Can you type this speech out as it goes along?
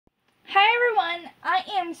everyone, I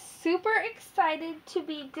am super excited to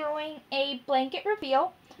be doing a blanket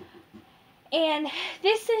reveal, and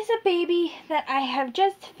this is a baby that I have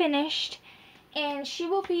just finished, and she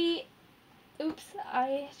will be, oops,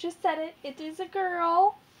 I just said it, it is a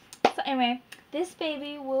girl. So anyway, this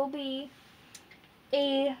baby will be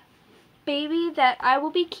a baby that I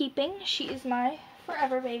will be keeping. She is my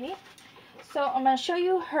forever baby. So I'm going to show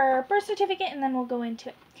you her birth certificate and then we'll go into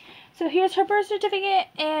it. So here's her birth certificate,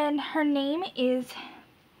 and her name is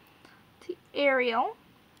Ariel.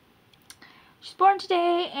 She's born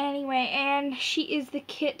today anyway, and she is the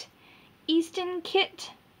kit Easton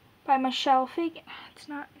Kit by Michelle Fig. It's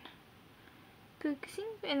not focusing.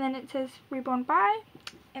 And then it says Reborn by,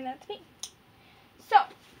 and that's me. So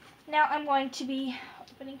now I'm going to be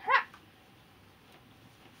opening her up.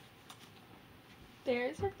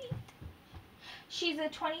 There's her feet. She's a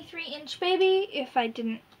 23-inch baby, if I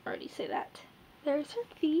didn't already say that. There's her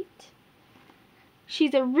feet.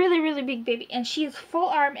 She's a really, really big baby, and she is full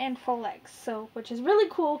arm and full legs, so which is really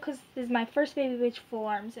cool because this is my first baby with full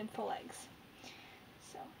arms and full legs.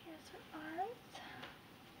 So here's her arms.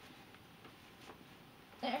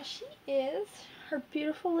 There she is. Her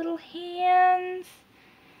beautiful little hands.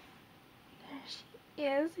 There she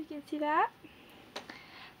is. You can see that.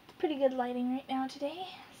 It's pretty good lighting right now today,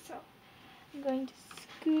 so I'm going to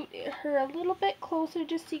scoot her a little bit closer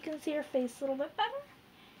just so you can see her face a little bit better.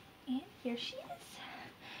 And here she is.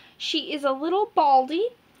 She is a little baldy.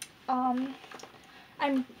 I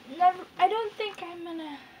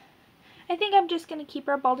think I'm just gonna keep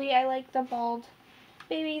her baldy. I like the bald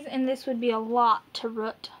babies, and this would be a lot to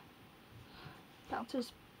root. Bouncing.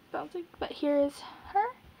 But here is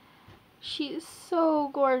her. She is so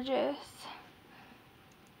gorgeous.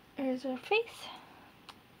 Here's her face.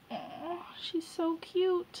 Oh, she's so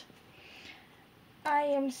cute. I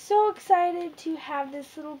am so excited to have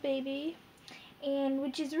this little baby, and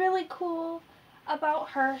which is really cool about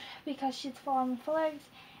her because she's full on full legs,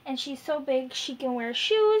 and she's so big she can wear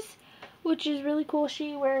shoes, which is really cool.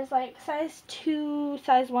 She wears like size 2,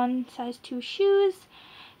 size 1, size 2 shoes,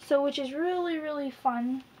 so which is really, really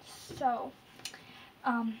fun. So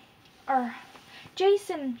our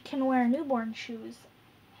Jason can wear newborn shoes.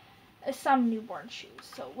 Some newborn shoes,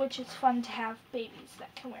 so which is fun to have babies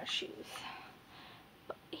that can wear shoes.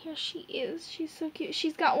 But here she is. She's so cute.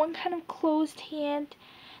 She's got one kind of closed hand,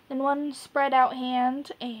 then one spread out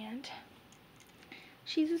hand, and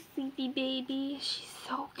she's a sleepy baby. She's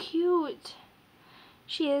so cute.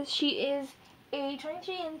 She is a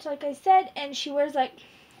 23-inch, like I said, and she wears like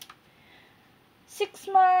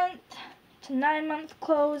 6-month to 9-month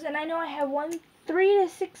clothes, and I know I have one 3 to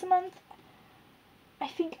 6 month I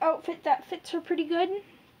think outfit that fits her pretty good,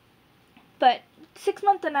 but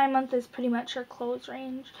 6-month to 9-month is pretty much her clothes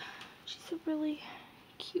range. She's a really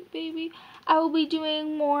cute baby. I will be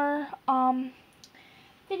doing more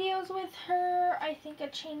videos with her. I think a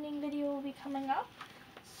changing video will be coming up.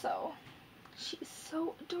 So she's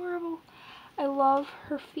so adorable. I love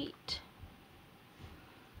her feet.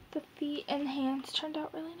 The feet and hands turned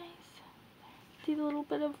out really nice. See the little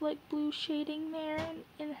bit of like blue shading there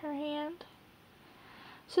in her hand.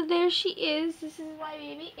 So there she is. This is my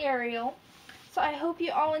baby Ariel. So I hope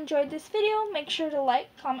you all enjoyed this video. Make sure to like,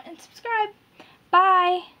 comment, and subscribe.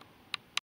 Bye!